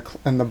smoke in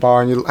the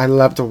bar, and I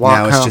loved to walk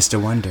Now it's home. just a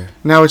wonder.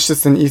 Now it's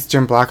just an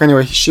Eastern Block.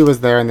 Anyway, she was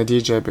there in the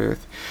DJ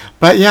booth.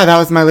 But yeah, that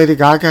was my Lady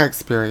Gaga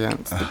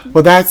experience.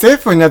 Well, that's it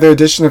for another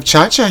edition of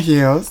Cha Cha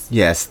Heels.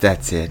 Yes,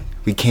 that's it.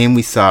 We came,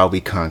 we saw, we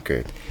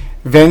conquered.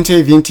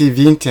 Vente, Vinti,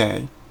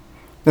 Vinte.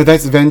 No,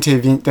 that's Vente,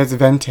 that's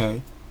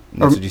Vente.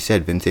 That's what you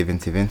said, Vince,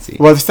 Vince, Vince.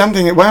 Well,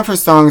 one of her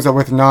songs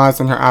with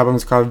Nas on her album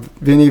is called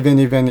Vini,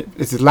 Vini, Vini.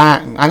 It's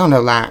Latin. I don't know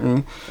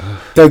Latin.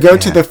 So go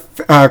to the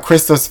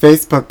Crystal's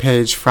Facebook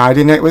page,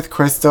 Friday Night with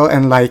Crystal,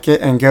 and like it.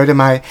 And go to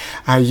my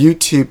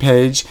YouTube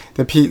page,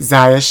 The Pete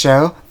Zaya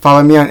Show.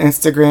 Follow me on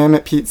Instagram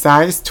at Pete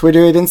Zayas,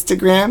 Twitter at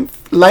Instagram.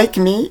 Like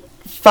me,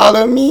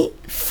 follow me,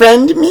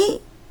 friend me.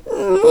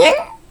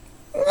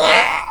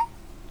 Are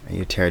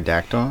you a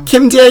pterodactyl?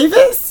 Kim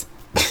Davis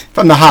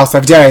from the House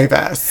of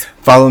Davis.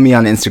 Follow me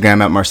on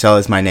Instagram at Marcel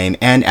is my name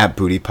and at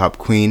Booty Pop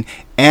Queen,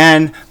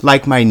 and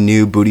like my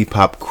new Booty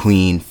Pop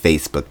Queen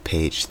Facebook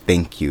page.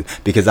 Thank you,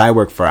 because I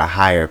work for a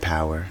higher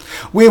power.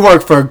 We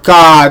work for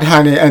God,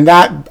 honey, and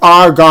that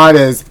our God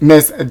is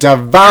Miss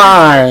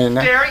Divine.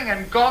 Staring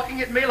and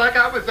gawking at me like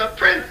I was a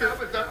princess.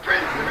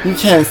 You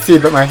can't see,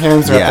 but my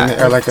hands are up Yeah. in the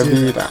air like a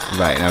Vita.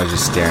 Right, and I was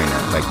just staring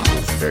at it like it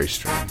was very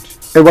strange.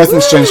 It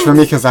wasn't strange for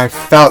me because I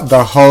felt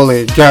the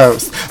Holy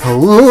Ghost.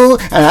 Ooh,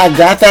 and I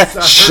got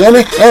that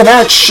shimmy and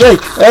that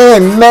shake.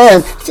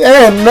 Amen.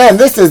 Amen.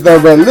 This is the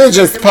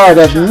religious part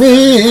of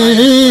me.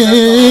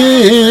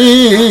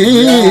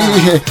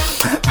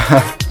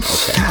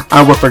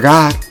 I work for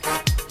God.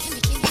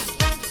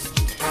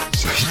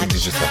 So we should do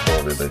just a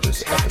whole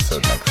religious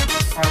episode next week.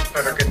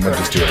 I'm gonna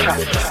just do a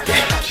religious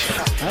sketch.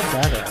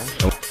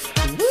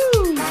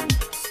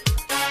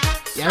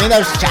 Give me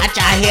those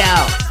cha-cha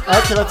heels.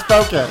 Okay, let's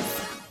focus.